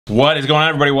What is going on,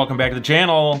 everybody? Welcome back to the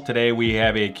channel. Today we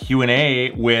have a Q&A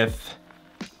with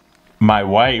my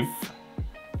wife.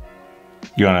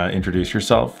 You want to introduce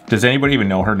yourself? Does anybody even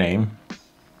know her name?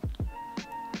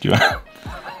 Do you want?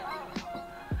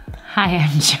 Hi,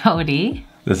 I'm Jody.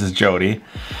 This is Jody.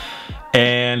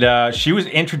 And she was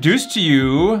introduced to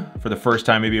you for the first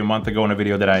time maybe a month ago in a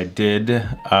video that I did.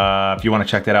 If you want to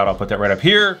check that out, I'll put that right up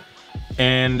here.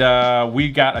 And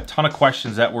we got a ton of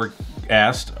questions that were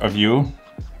asked of you.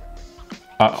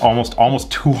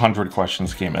 Almost 200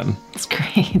 questions came in. It's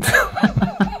great.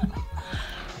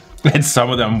 And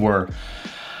some of them were,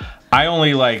 I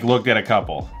only looked at a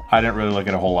couple. I didn't really look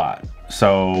at a whole lot.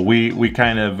 So we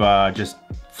kind of just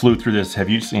flew through this.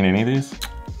 Have you seen any of these?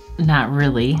 Not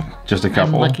really. Just a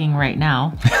couple? I'm looking right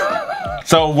now.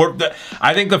 So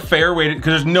I think the fair way,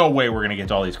 because there's no way we're gonna get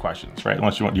to all these questions, right?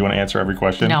 Unless you want to answer every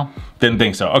question? No. Didn't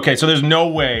think so. Okay, so there's no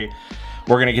way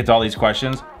we're gonna get to all these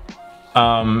questions.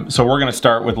 So we're gonna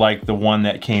start with the one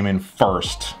that came in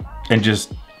first and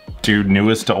just do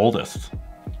newest to oldest.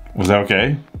 Was that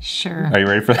okay? Sure. Are you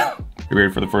ready for that? You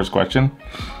ready for the first question?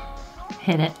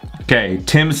 Hit it. Okay,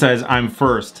 Tim says, I'm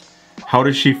first. How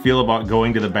does she feel about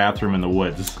going to the bathroom in the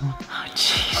woods? Oh,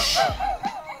 jeez.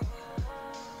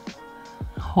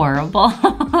 Horrible.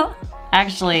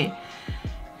 Actually,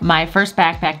 my first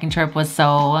backpacking trip was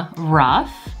so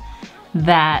rough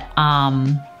that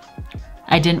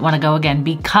I didn't want to go again.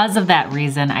 Because of that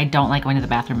reason, I don't like going to the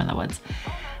bathroom in the woods.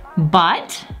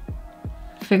 But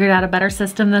figured out a better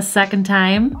system this second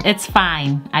time. It's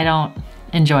fine. I don't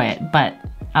enjoy it, but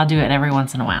I'll do it every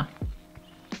once in a while.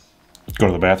 Go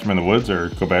to the bathroom in the woods or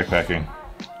go backpacking?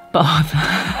 Both.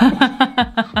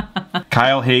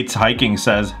 Kyle Hates Hiking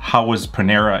says, how was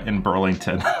Panera in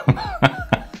Burlington?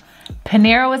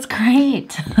 Panera was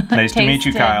great. Nice to meet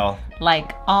you, Kyle.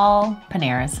 Like all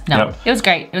Paneras. No, Yep. It was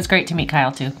great. It was great to meet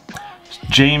Kyle too.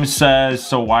 James says,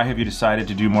 so why have you decided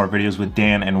to do more videos with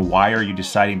Dan and why are you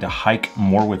deciding to hike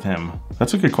more with him?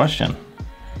 That's a good question.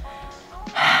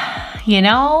 You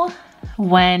know,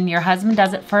 when your husband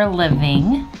does it for a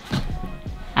living,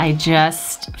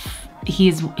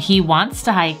 he wants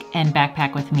to hike and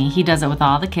backpack with me. He does it with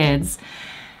all the kids.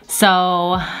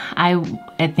 So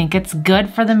I think it's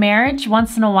good for the marriage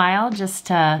once in a while just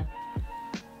to,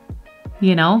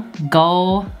 you know,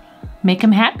 go make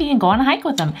him happy and go on a hike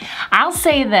with him. I'll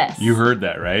say this. You heard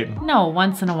that, right? No,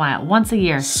 once in a while, once a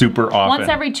year. Super often. Once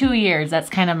every 2 years, that's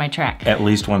kind of my track. At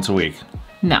least once a week.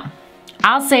 No.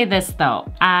 I'll say this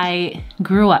though, I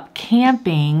grew up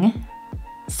camping,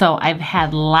 so I've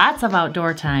had lots of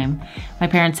outdoor time. My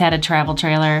parents had a travel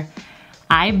trailer.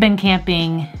 I've been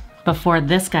camping before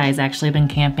this guy's actually been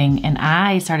camping, and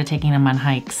I started taking him on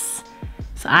hikes.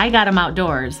 So I got him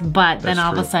outdoors, but then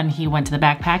all of a sudden he went to the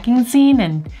backpacking scene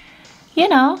and, you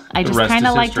know, I just kind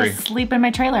of like to sleep in my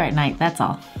trailer at night, that's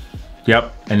all.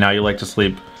 Yep, and now you like to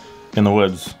sleep in the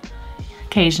woods.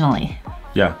 Occasionally.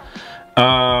 Yeah.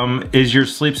 Is your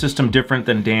sleep system different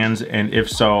than Dan's, and if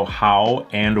so, how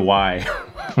and why?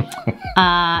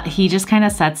 He just kind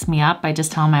of sets me up. I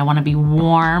just tell him I want to be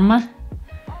warm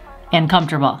and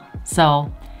comfortable.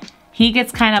 So he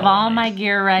gets kind of all my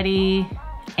gear ready,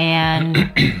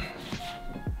 and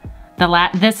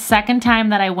this second time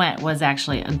that I went was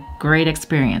actually a great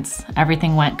experience.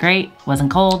 Everything went great,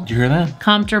 wasn't cold. Did you hear that?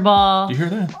 Comfortable. Did you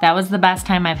hear that? That was the best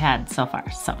time I've had so far,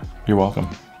 so. You're welcome.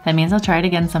 That means I'll try it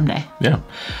again someday. Yeah.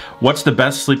 What's the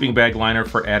best sleeping bag liner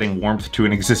for adding warmth to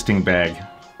an existing bag?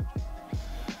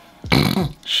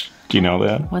 Do you know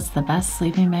that? What's the best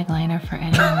sleeping bag liner for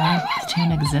adding warmth to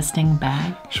an existing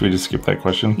bag? Should we just skip that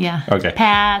question? Yeah. Okay.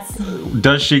 Pass.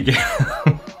 Does she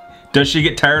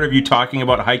get tired of you talking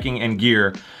about hiking and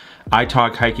gear? I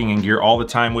talk hiking and gear all the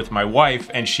time with my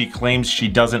wife, and she claims she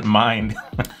doesn't mind.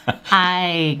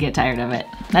 I get tired of it.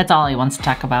 That's all he wants to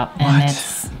talk about, and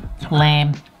it's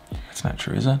lame. That's not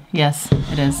true, is it? Yes,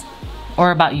 it is.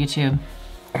 Or about YouTube.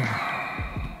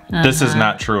 This is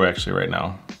not true actually right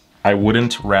now. I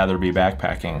wouldn't rather be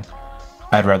backpacking.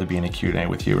 I'd rather be in a Q&A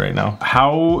with you right now.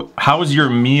 How's your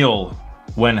meal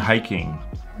when hiking?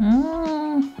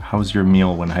 How's your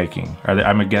meal when hiking?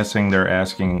 I'm guessing they're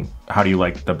asking, how do you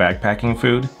like the backpacking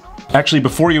food? Actually,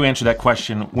 before you answer that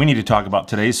question, we need to talk about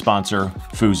today's sponsor,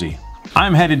 Fuzi.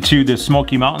 I'm headed to the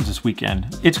Smoky Mountains this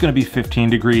weekend. It's gonna be 15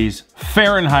 degrees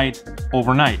Fahrenheit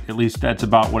overnight. At least that's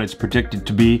about what it's predicted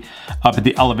to be up at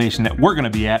the elevation that we're gonna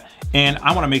be at. And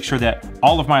I wanna make sure that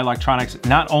all of my electronics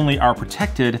not only are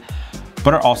protected,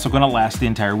 but are also gonna last the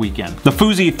entire weekend. The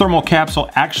Fuzi thermal capsule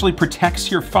actually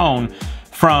protects your phone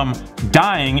from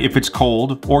dying if it's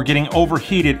cold or getting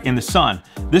overheated in the sun.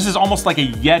 This is almost like a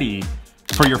Yeti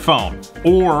for your phone,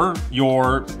 or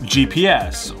your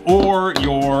GPS, or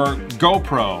your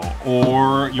GoPro,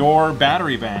 or your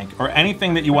battery bank, or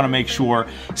anything that you want to make sure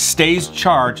stays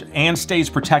charged and stays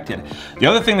protected. The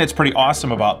other thing that's pretty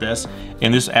awesome about this,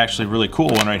 and this is actually a really cool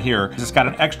one right here, is it's got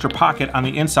an extra pocket on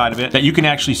the inside of it that you can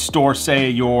actually store, say,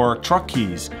 your truck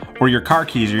keys, or your car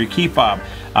keys, or your key fob,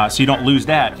 so you don't lose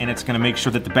that, and it's going to make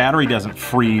sure that the battery doesn't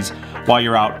freeze while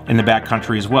you're out in the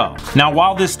backcountry as well. Now,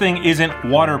 while this thing isn't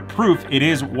waterproof, it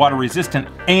is water resistant,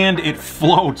 and it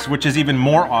floats, which is even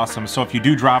more awesome. So if you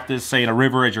do drop this, say in a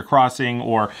river as you're crossing,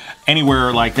 or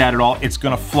anywhere like that at all, it's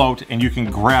gonna float, and you can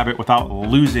grab it without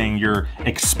losing your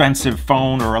expensive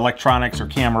phone or electronics or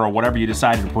camera or whatever you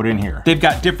decided to put in here. They've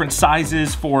got different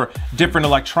sizes for different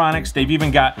electronics. They've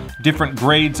even got different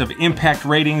grades of impact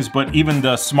ratings, but even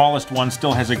the smallest one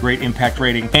still has a great impact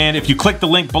rating. And if you click the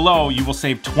link below, you will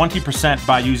save 20%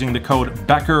 by using the code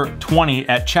Becker20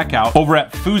 at checkout over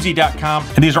at Fuzi.com.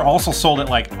 And these are also sold at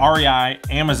like REI,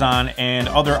 Amazon, and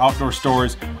other outdoor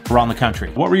stores around the country.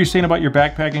 What were you saying about your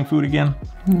backpacking food again?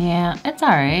 Yeah, it's all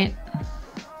right.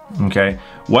 Okay.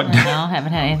 What? I don't know,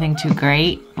 haven't had anything too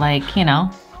great. Like, you know,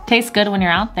 tastes good when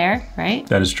you're out there, right?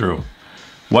 That is true.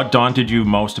 What daunted you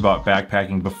most about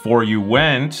backpacking before you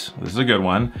went? This is a good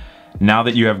one. Now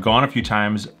that you have gone a few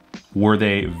times, were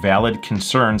they valid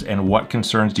concerns, and what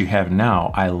concerns do you have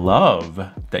now? I love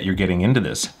that you're getting into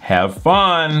this. Have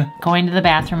fun. Going to the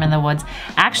bathroom in the woods.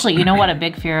 Actually, you know what a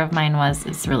big fear of mine was?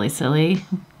 It's really silly,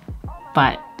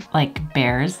 but like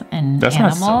bears and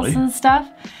animals and stuff.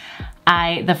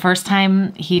 The first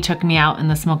time he took me out in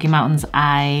the Smoky Mountains,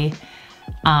 I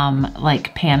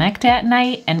like panicked at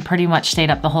night and pretty much stayed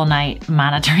up the whole night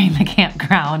monitoring the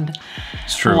campground.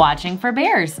 It's true. Watching for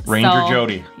bears. Ranger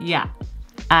Jody. Yeah.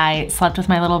 I slept with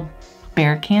my little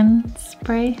bear can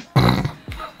spray.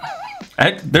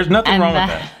 There's nothing wrong with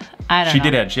that. I don't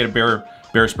know. She had a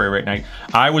bear spray right now.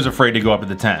 I was afraid to go up to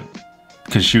the tent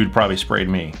because she would probably sprayed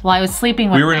me. Well, I was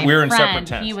sleeping with my friend. We were in separate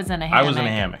tents. He was in a hammock. I was in a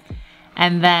hammock.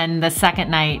 And then the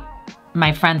second night,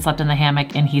 my friend slept in the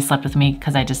hammock and he slept with me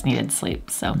because I just needed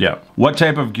sleep. So yeah. What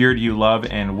type of gear do you love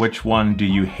and which one do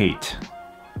you hate?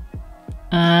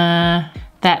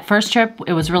 That first trip,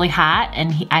 it was really hot,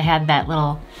 and I had that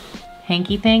little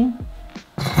hanky thing.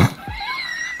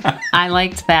 I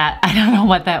liked that. I don't know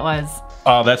what that was.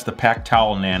 Oh, that's the Pack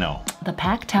Towel Nano. The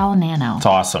Pack Towel Nano. It's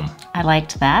awesome. I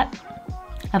liked that.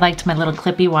 I liked my little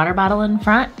clippy water bottle in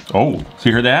front. Oh, so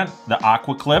you heard that? The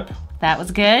Aqua Clip. That was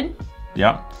good.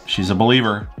 Yep, she's a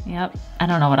believer. Yep, I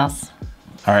don't know what else.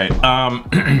 All right,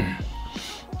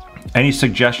 any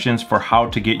suggestions for how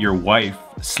to get your wife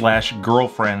 /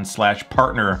 girlfriend /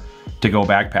 partner to go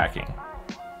backpacking?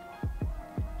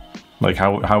 Like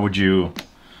how would you,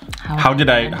 how did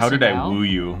I woo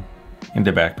you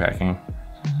into backpacking?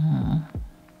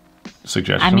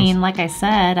 Suggestions? I mean, like I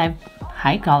said, I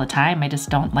hike all the time. I just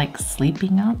don't like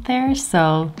sleeping out there,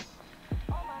 so.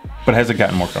 But has it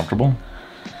gotten more comfortable?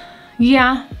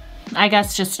 Yeah, I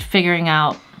guess just figuring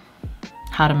out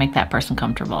how to make that person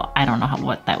comfortable. I don't know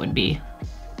what that would be.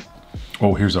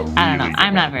 Oh, here's a really I don't know. good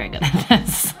I'm one. not very good at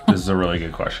this. This is a really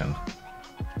good question.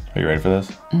 Are you ready for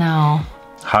this? No.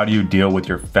 How do you deal with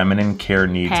your feminine care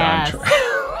needs Pass. on trip?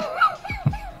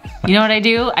 You know what I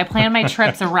do? I plan my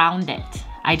trips around it.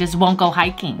 I just won't go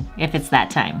hiking if it's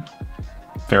that time.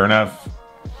 Fair enough.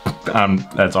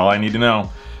 That's all I need to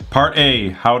know. Part A,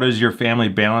 how does your family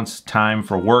balance time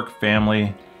for work,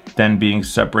 family, then being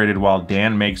separated while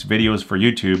Dan makes videos for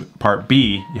YouTube? Part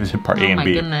B, is it part A and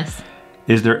B? Oh my goodness.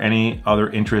 Is there any other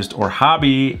interest or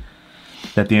hobby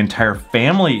that the entire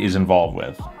family is involved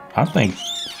with? I think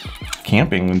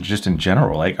camping just in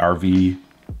general, like RV,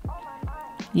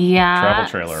 yeah, travel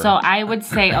trailer. So I would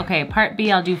say, okay, part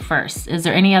B I'll do first. Is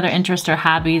there any other interest or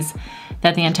hobbies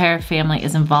that the entire family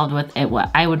is involved with?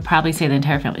 I would probably say the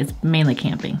entire family is mainly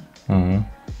camping. Mm-hmm.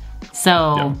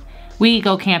 So we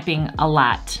go camping a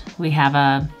lot. We have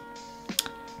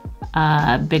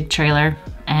a big trailer,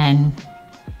 and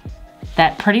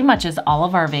that pretty much is all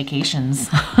of our vacations.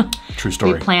 True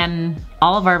story. We plan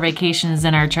all of our vacations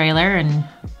in our trailer and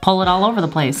pull it all over the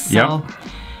place. So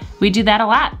we do that a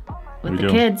lot with the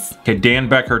kids. Okay, Dan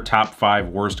Becker, top 5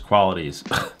 worst qualities.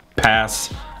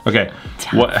 Pass. Okay.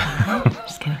 What?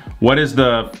 Just kidding. What is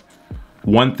the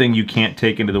one thing you can't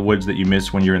take into the woods that you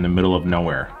miss when you're in the middle of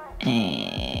nowhere?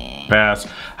 Pass.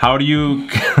 How do you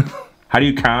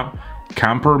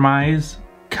compromise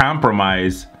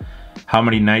how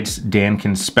many nights Dan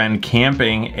can spend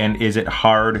camping, and is it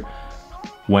hard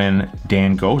when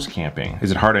Dan goes camping?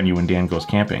 Is it hard on you when Dan goes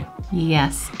camping?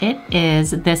 Yes, it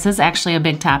is. This is actually a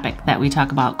big topic that we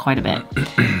talk about quite a bit.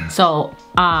 So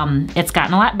it's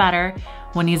gotten a lot better.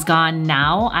 when he's gone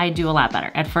now, I do a lot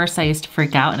better. At first, I used to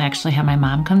freak out and actually have my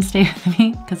mom come stay with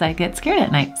me because I get scared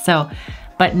at night. So,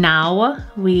 but now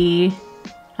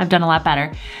I've done a lot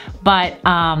better. But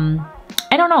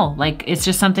I don't know, like it's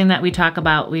just something that we talk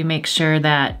about. We make sure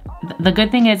that, the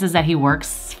good thing is that he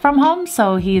works from home,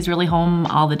 so he's really home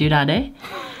all the doodah day.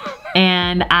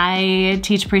 And I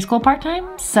teach preschool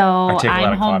part-time, so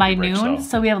I'm home by noon.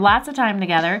 So we have lots of time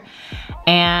together.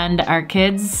 And our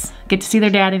kids get to see their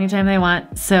dad anytime they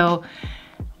want. So,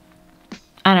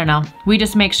 I don't know. We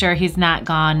just make sure he's not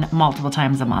gone multiple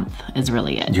times a month is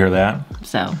really it. You hear that?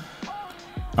 So,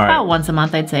 about once a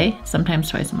month I'd say. Sometimes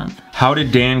twice a month. How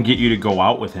did Dan get you to go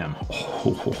out with him?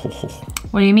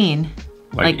 What do you mean?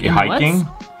 Like hiking?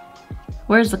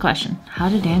 Where's the question? How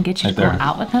did Dan get you to go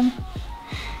out with him?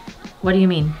 What do you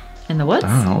mean? In the woods?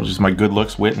 I don't know, just my good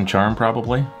looks, wit, and charm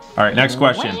probably. All right, next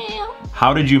question. Well.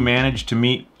 How did you manage to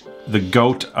meet the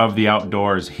goat of the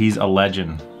outdoors? He's a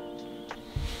legend.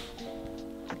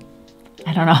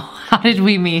 I don't know. How did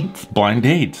we meet? Blind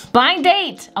date. Blind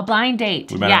date. A blind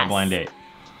date. We met on a blind date.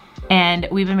 And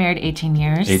we've been married 18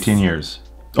 years. 18 years.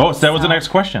 Oh, so that was the next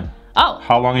question. Oh.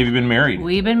 How long have you been married?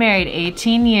 We've been married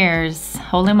 18 years.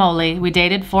 Holy moly. We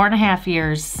dated 4.5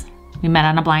 years. We met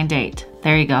on a blind date.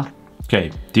 There you go.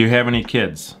 Okay. Do you have any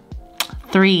kids?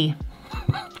 3.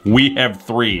 We have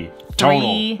 3 total.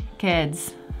 3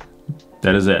 kids.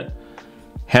 That is it.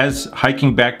 Has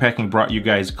hiking, backpacking brought you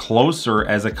guys closer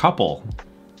as a couple?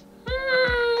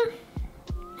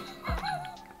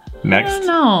 Next. I don't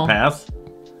know. Pass.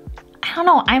 I don't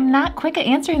know. I'm not quick at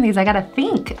answering these. I gotta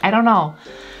think. I don't know.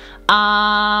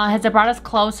 Has it brought us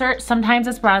closer? Sometimes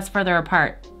it's brought us further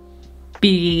apart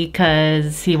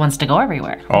because he wants to go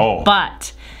everywhere. Oh.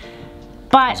 But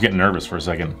I was getting nervous for a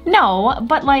second. No,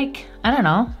 but like, I don't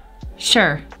know.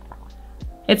 Sure.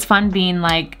 It's fun being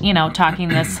like, you know, talking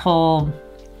this whole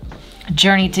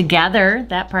journey together.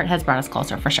 That part has brought us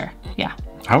closer for sure. Yeah.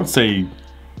 I would say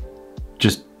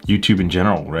just YouTube in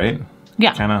general, right?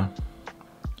 Yeah. Kind of.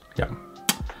 Yeah.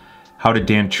 How did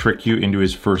Dan trick you into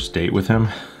his first date with him?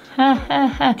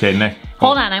 Okay, Nick.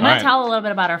 Hold on, I'm gonna tell a little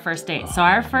bit about our first date. So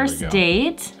our first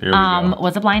date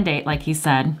was a blind date, like he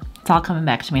said. It's all coming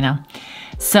back to me now.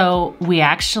 So we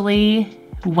actually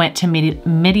went to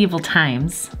medieval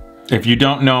times. If you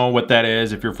don't know what that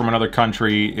is, if you're from another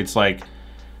country, it's like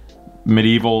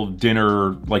medieval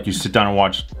dinner, like you sit down and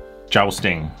watch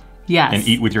jousting. Yes. And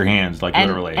eat with your hands, like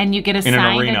literally. And you get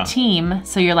assigned a team,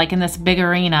 so you're like in this big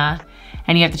arena,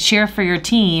 and you have to cheer for your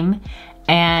team,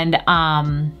 and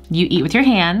you eat with your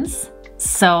hands.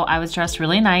 So I was dressed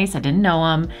really nice, I didn't know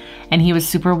him, and he was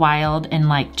super wild and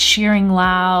like cheering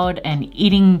loud and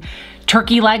eating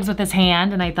turkey legs with his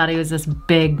hand, and I thought he was this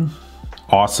big,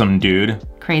 awesome dude.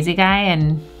 Crazy guy,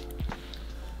 and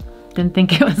didn't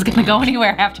think it was gonna go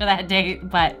anywhere after that date,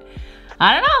 but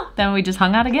I don't know. Then we just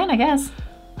hung out again, I guess.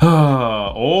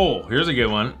 Oh, here's a good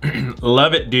one.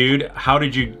 Love it, dude. How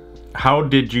did you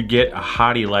get a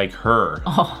hottie like her?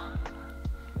 Oh.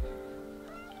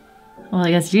 Well, I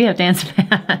guess you have to answer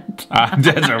that.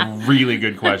 That's a really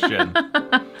good question.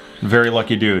 Very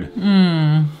lucky dude.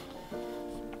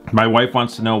 My wife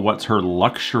wants to know what's her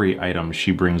luxury item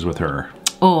she brings with her.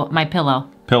 Oh, my pillow.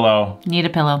 Pillow. Need a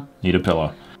pillow. Need a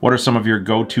pillow. What are some of your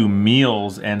go-to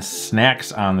meals and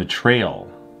snacks on the trail?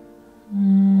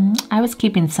 I was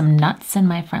keeping some nuts in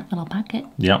my front little pocket.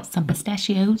 Yep. Some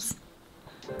pistachios.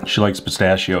 She likes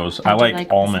pistachios. I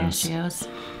like almonds. Pistachios.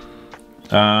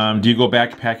 Do you go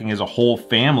backpacking as a whole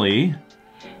family?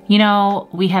 You know,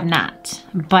 we have not,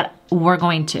 but we're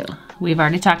going to. We've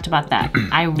already talked about that.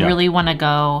 I really want to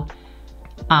go,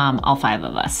 all 5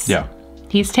 of us. Yeah.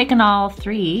 He's taken all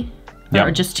 3,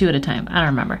 or just 2 at a time. I don't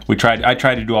remember. I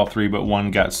tried to do all 3, but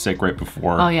one got sick right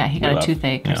before. Oh yeah, he got a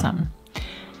toothache or something.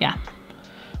 Yeah.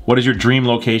 What is your dream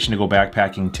location to go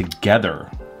backpacking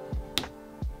together?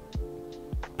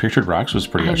 Pictured Rocks was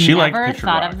pretty good. She liked Pictured Rocks.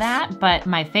 I've never thought of that, but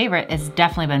my favorite has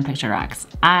definitely been Pictured Rocks.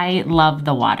 I love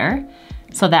the water,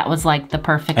 so that was like the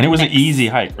perfect And it was mix. an easy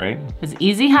hike, right? It was an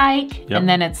easy hike, and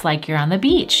then it's like you're on the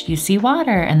beach. You see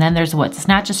water, and then there's woods. It's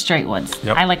not just straight woods.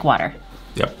 Yep. I like water.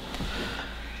 Yep.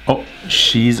 Oh,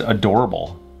 she's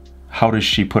adorable. How does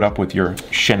she put up with your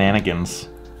shenanigans?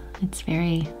 It's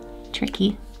very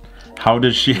tricky. How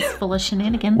does she... It's full of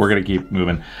shenanigans. We're gonna keep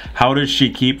moving. How does she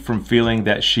keep from feeling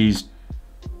that she's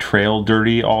trail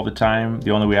dirty all the time? The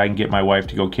only way I can get my wife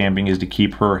to go camping is to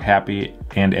keep her happy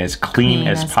and as clean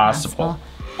as possible.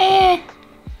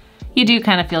 You do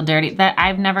kind of feel dirty. That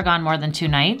I've never gone more than 2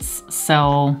 nights,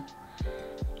 so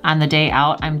on the day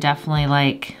out, I'm definitely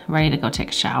like ready to go take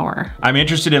a shower. I'm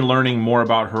interested in learning more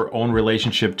about her own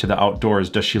relationship to the outdoors.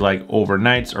 Does she like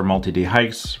overnights or multi-day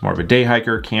hikes? More of a day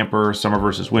hiker, camper, summer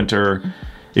versus winter?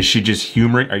 Is she just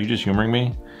humoring? Are you just humoring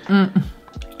me?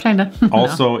 Kinda.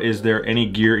 Also, is there any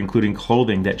gear, including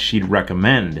clothing, that she'd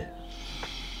recommend?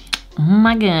 Oh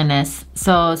my goodness.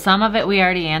 So some of it we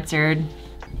already answered.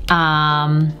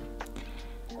 I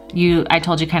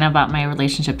told you kind of about my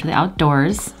relationship to the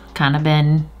outdoors. Kind of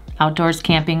been outdoors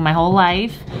camping my whole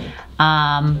life.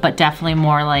 But definitely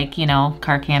more like, you know,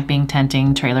 car camping,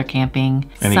 tenting, trailer camping.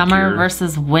 Any summer gear?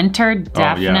 versus winter,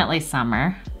 definitely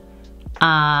summer.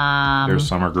 You're a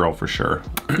summer girl for sure.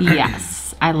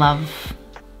 Yes, I love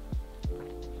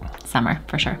summer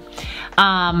for sure.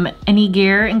 Any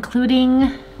gear, including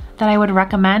that I would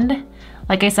recommend?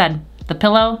 Like I said, the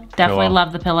pillow, definitely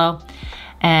love the pillow.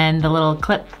 And the little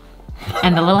clip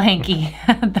and the little hanky.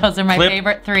 Those are my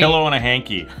favorite three. Pillow and a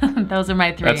hanky. Those are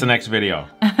my three. That's the next video.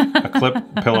 A clip,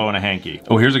 pillow, and a hanky.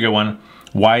 Oh, here's a good one.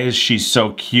 Why is she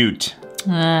so cute?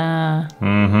 Oh,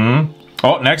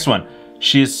 next one.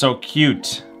 She is so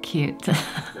cute. Cute.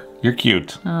 You're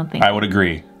cute. Oh, thank you. I would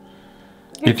agree.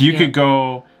 If you could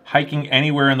go hiking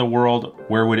anywhere in the world,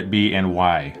 where would it be and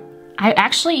why? I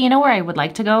actually, you know where I would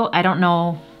like to go? I don't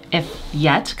know if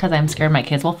yet, because I'm scared my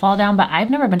kids will fall down, but I've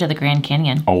never been to the Grand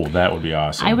Canyon. Oh, that would be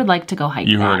awesome. I would like to go hike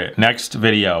You heard it. Next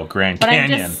video, Grand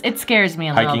Canyon. It scares me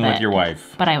a little bit. Hiking with your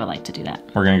wife. But I would like to do that.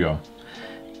 We're gonna go.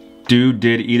 Did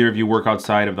either of you work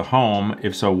outside of the home?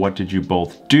 If so, what did you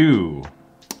both do?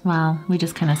 Well, we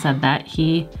just kind of said that.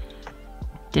 He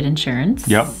did insurance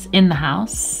in the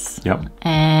house. Yep.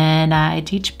 And I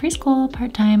teach preschool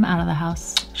part-time out of the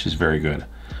house. She's very good.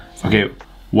 Okay,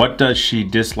 what does she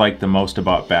dislike the most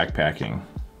about backpacking?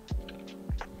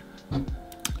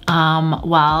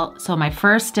 Well, so my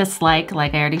first dislike,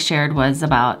 like I already shared, was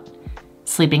about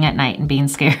sleeping at night and being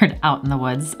scared out in the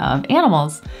woods of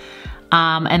animals.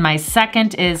 And my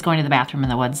second is going to the bathroom in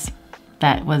the woods.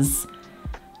 That was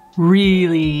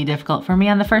really difficult for me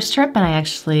on the first trip, and I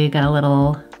actually got a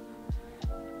little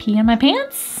pee in my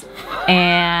pants,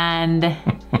 and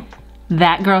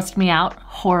that grossed me out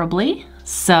horribly.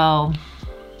 So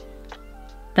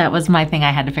that was my thing.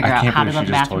 I had to figure out how to go to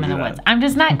the bathroom in the woods. I'm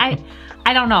just not, I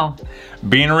don't know.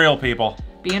 Being real, people.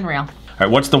 Being real. All right,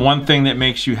 what's the one thing that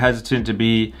makes you hesitant to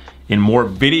be in more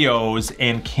videos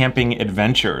and camping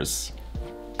adventures?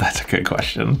 That's a good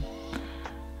question.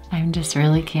 I'm just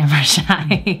really camera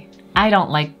shy. I don't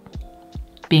like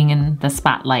being in the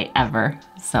spotlight ever,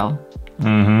 so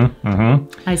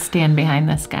I stand behind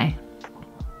this guy.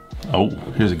 Oh,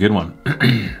 here's a good one.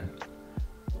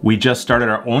 We just started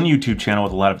our own YouTube channel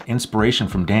with a lot of inspiration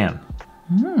from Dan.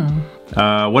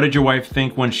 What did your wife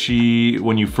think when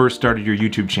you first started your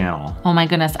YouTube channel? Oh my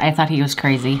goodness, I thought he was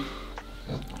crazy.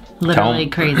 Literally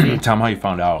crazy. Tell him how you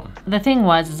found out. The thing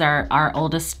was, our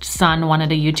oldest son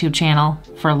wanted a YouTube channel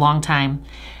for a long time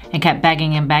and kept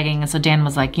begging and begging. And so Dan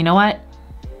was like, you know what?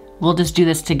 We'll just do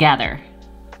this together.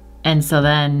 And so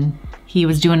then he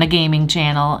was doing a gaming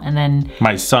channel, and then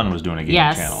my son was doing a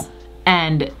gaming channel.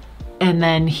 And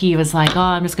then he was like, oh,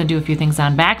 I'm just gonna do a few things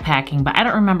on backpacking, but I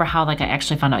don't remember how I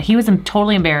actually found out. He was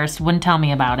totally embarrassed, wouldn't tell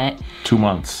me about it. 2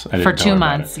 months. For 2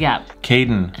 months, yeah.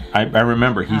 Caden, I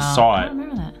remember he saw it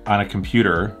on a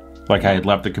computer. Like I had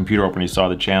left the computer open, he saw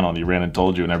the channel, and he ran and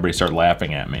told you, and everybody started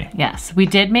laughing at me. Yes, we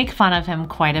did make fun of him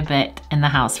quite a bit in the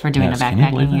house for doing a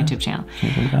backpacking YouTube channel.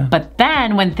 But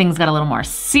then when things got a little more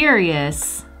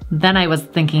serious, then I was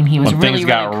thinking he was really, really crazy.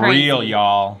 Things got real,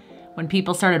 y'all. When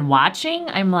people started watching,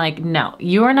 I'm like, no,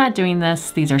 you are not doing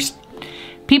this. These are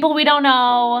people we don't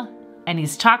know. And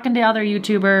he's talking to other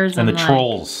YouTubers. And the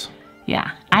trolls.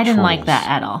 Yeah, I didn't like that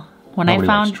at all. When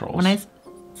I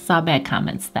saw bad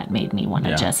comments, that made me want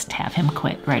to just have him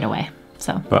quit right away.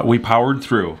 So. But we powered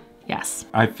through. Yes.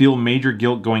 I feel major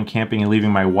guilt going camping and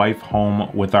leaving my wife home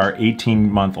with our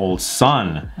 18-month-old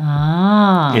son.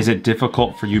 Ah. Is it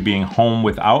difficult for you being home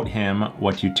without him?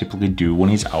 What do you typically do when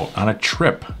he's out on a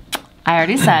trip? I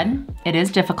already said it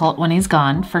is difficult when he's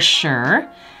gone, for sure.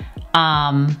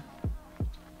 I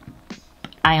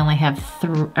only have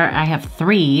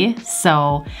three,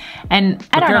 so, and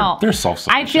I don't know. They're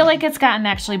self-sufficient. I feel like it's gotten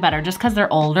actually better just because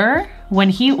they're older.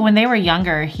 When they were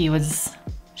younger, he was,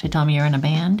 should I tell him you're in a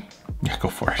band? Yeah, go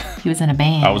for it. He was in a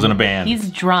band. I was in a band.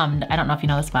 He's drummed. I don't know if you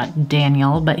know this about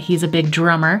Daniel, but he's a big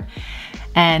drummer.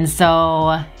 And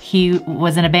so he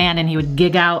was in a band and he would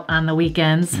gig out on the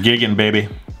weekends. Gigging, baby.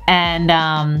 And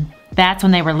that's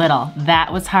when they were little.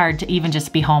 That was hard to even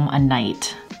just be home a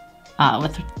night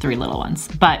with 3 little ones.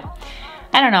 But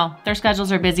I don't know. Their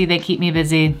schedules are busy. They keep me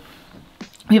busy.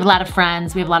 We have a lot of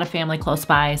friends. We have a lot of family close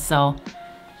by. So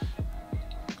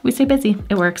We stay busy.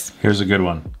 It works. Here's a good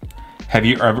one. Have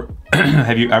you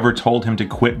ever told him to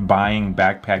quit buying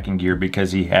backpacking gear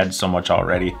because he had so much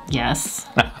already? Yes.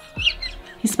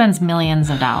 He spends millions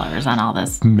of dollars on all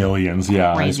this. Millions,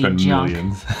 yeah. Crazy I spend junk.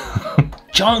 millions.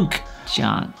 Junk.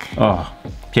 Oh.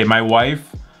 Okay, my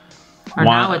wife. Or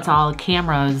now it's all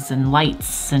cameras and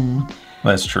lights and.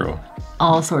 That's true.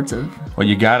 All sorts of. Well,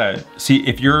 you gotta see,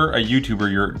 if you're a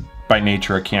YouTuber, you're by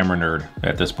nature a camera nerd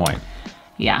at this point.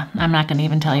 Yeah, I'm not gonna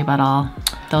even tell you about all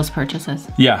those purchases.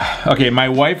 Yeah. Okay, my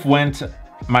wife wants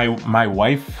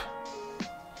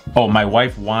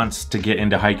to get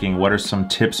into hiking. What are some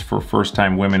tips for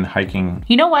first-time women hiking?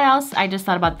 You know what else? I just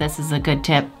thought about this as a good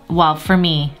tip. Well, for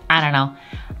me, I don't know.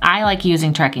 I like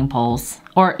using trekking poles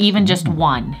or even just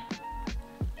one.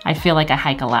 I feel like I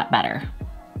hike a lot better.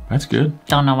 That's good.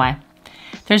 Don't know why.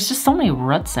 There's just so many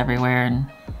roots everywhere and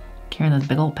carrying this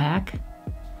big old pack.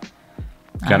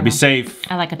 Gotta be safe.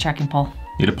 I like a trekking pole.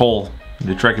 Need a pole. Need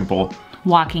a trekking pole.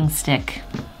 Walking stick.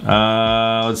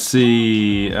 Let's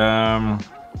see.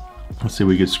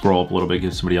 We could scroll up a little bit,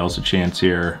 give somebody else a chance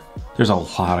here. There's a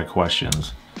lot of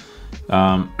questions.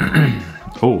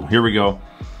 Oh, here we go.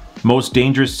 Most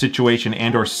dangerous situation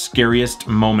and or scariest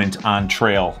moment on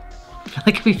trail. I feel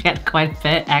like we've had quite a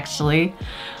bit, actually.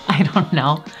 I don't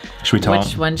know. Should we tell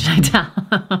Which one should I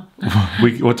tell?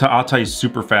 I'll tell you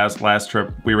super fast. Last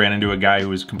trip, we ran into a guy who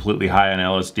was completely high on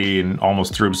LSD and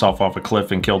almost threw himself off a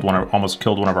cliff and almost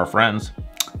killed one of our friends.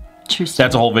 True story.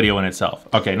 That's a whole video in itself.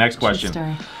 Okay, next question.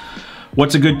 True story.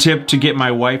 What's a good tip to get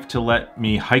my wife to let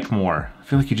me hike more? I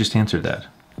feel like you just answered that.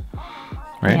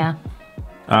 Right? Yeah.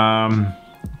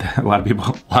 A lot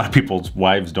of people's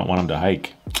wives don't want them to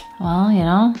hike. Well, you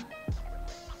know.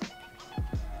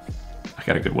 I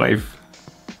got a good wife.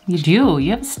 You do.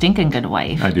 You have a stinking good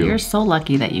wife. I do. You're so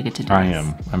lucky that you get to do I this.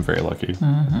 am. I'm very lucky.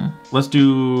 Mm-hmm. What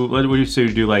do you say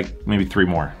we do, like maybe 3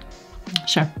 more?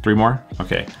 Sure. 3 more?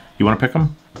 Okay. You want to pick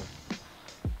them?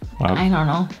 Well, I don't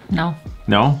know. No.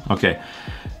 No? Okay.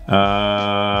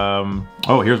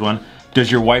 Oh, here's one.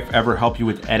 Does your wife ever help you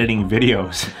with editing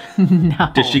videos? No.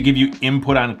 Does she give you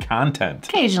input on content?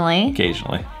 Occasionally.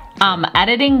 Occasionally.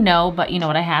 Editing, no, but you know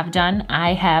what I have done?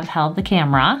 I have held the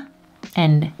camera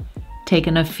and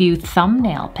taken a few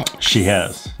thumbnail pics. She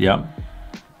has. Yep.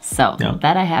 So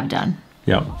that I have done.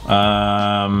 Yep.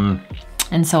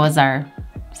 And so has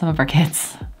some of our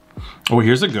kids. Oh,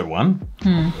 here's a good one.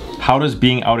 How does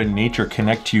being out in nature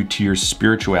connect you to your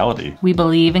spirituality? We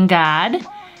believe in God,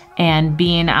 and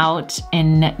being out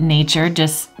in nature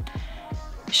just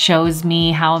shows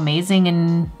me how amazing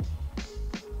and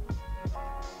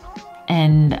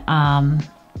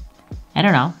I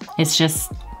don't know. It's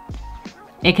just,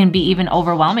 it can be even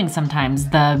overwhelming sometimes,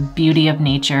 the beauty of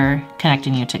nature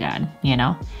connecting you to God, you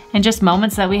know? And just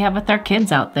moments that we have with our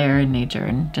kids out there in nature,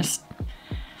 and just,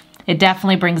 it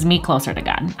definitely brings me closer to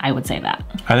God. I would say that.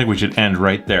 I think we should end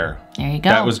right there. There you go.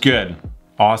 That was good.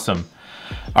 Awesome.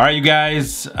 All right, you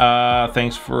guys,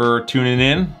 thanks for tuning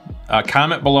in.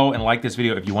 Comment below and like this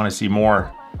video if you want to see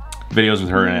more videos with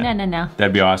her in it. No.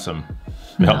 That'd be awesome.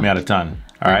 It'd help me out a ton.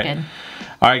 All right. Good.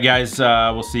 All right, guys,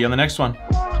 we'll see you on the next one.